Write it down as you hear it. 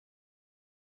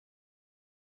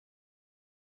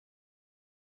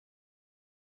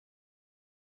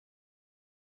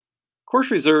Course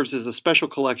reserves is a special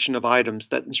collection of items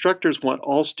that instructors want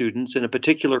all students in a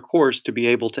particular course to be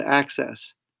able to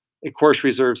access. A course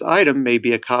reserves item may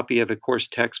be a copy of a course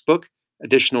textbook,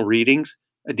 additional readings,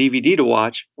 a DVD to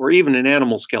watch, or even an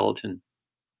animal skeleton.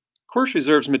 Course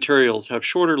reserves materials have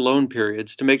shorter loan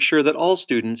periods to make sure that all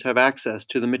students have access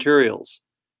to the materials.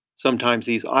 Sometimes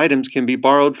these items can be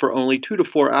borrowed for only 2 to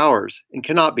 4 hours and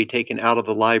cannot be taken out of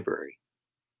the library.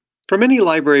 From any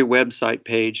library website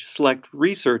page, select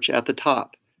Research at the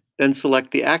top, then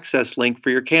select the Access link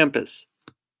for your campus.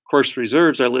 Course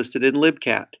reserves are listed in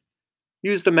LibCat.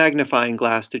 Use the magnifying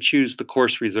glass to choose the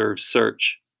Course Reserves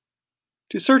search.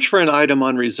 To search for an item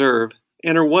on reserve,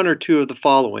 enter one or two of the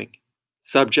following: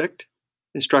 subject,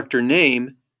 instructor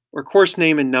name, or course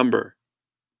name and number.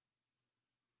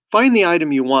 Find the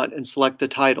item you want and select the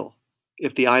title.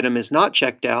 If the item is not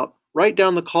checked out, write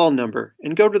down the call number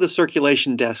and go to the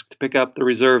circulation desk to pick up the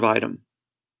reserve item.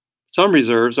 Some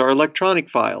reserves are electronic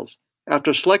files.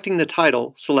 After selecting the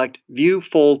title, select View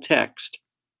Full Text.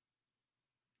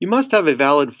 You must have a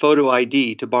valid photo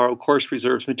ID to borrow Course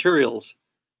Reserves materials.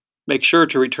 Make sure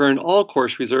to return all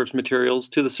Course Reserves materials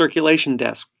to the circulation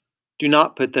desk. Do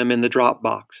not put them in the drop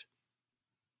box.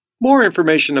 More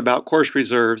information about Course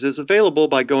Reserves is available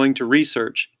by going to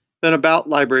Research, then About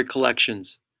Library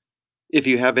Collections. If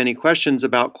you have any questions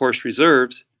about Course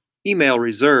Reserves, email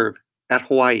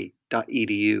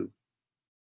reserve@hawaii.edu.